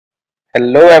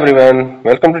Hello everyone,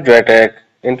 welcome to JoyTech.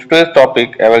 In today's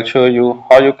topic, I will show you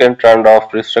how you can turn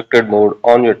off restricted mode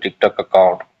on your TikTok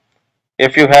account.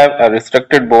 If you have a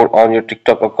restricted mode on your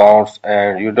TikTok accounts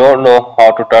and you don't know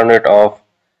how to turn it off,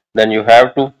 then you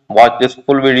have to watch this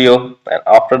full video and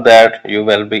after that you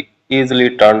will be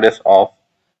easily turn this off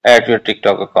at your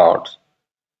TikTok accounts.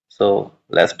 So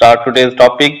let's start today's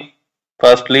topic.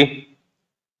 Firstly,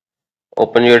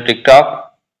 open your TikTok.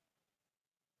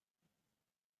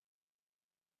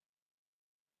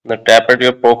 Now tap at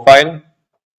your profile.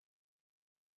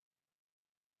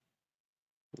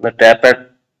 Now tap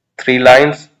at three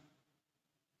lines,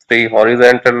 three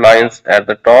horizontal lines at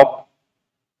the top.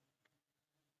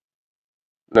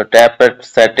 Now tap at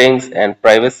settings and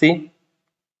privacy.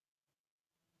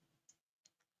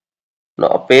 Now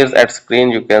appears at screen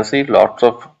you can see lots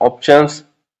of options,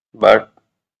 but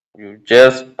you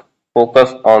just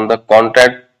focus on the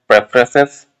content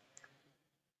preferences.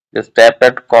 Just tap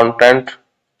at content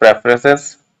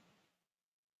preferences.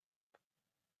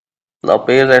 Now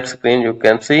appears at screen you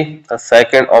can see a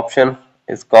second option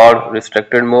is called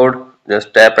restricted mode.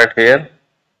 Just tap at here.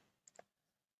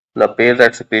 Now appears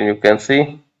at screen you can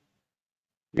see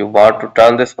you want to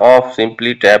turn this off,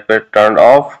 simply tap at turn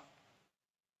off.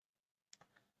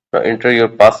 Now enter your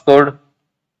passcode,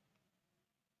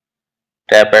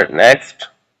 tap at next.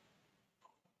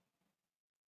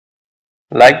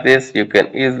 Like this you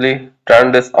can easily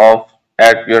turn this off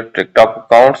at your TikTok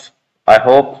accounts. I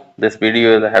hope this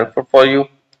video is helpful for you.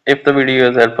 If the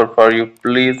video is helpful for you,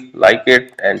 please like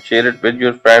it and share it with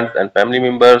your friends and family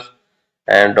members.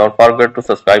 And don't forget to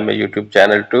subscribe my YouTube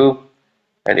channel too.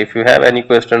 And if you have any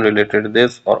question related to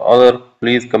this or other,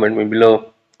 please comment me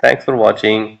below. Thanks for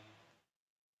watching.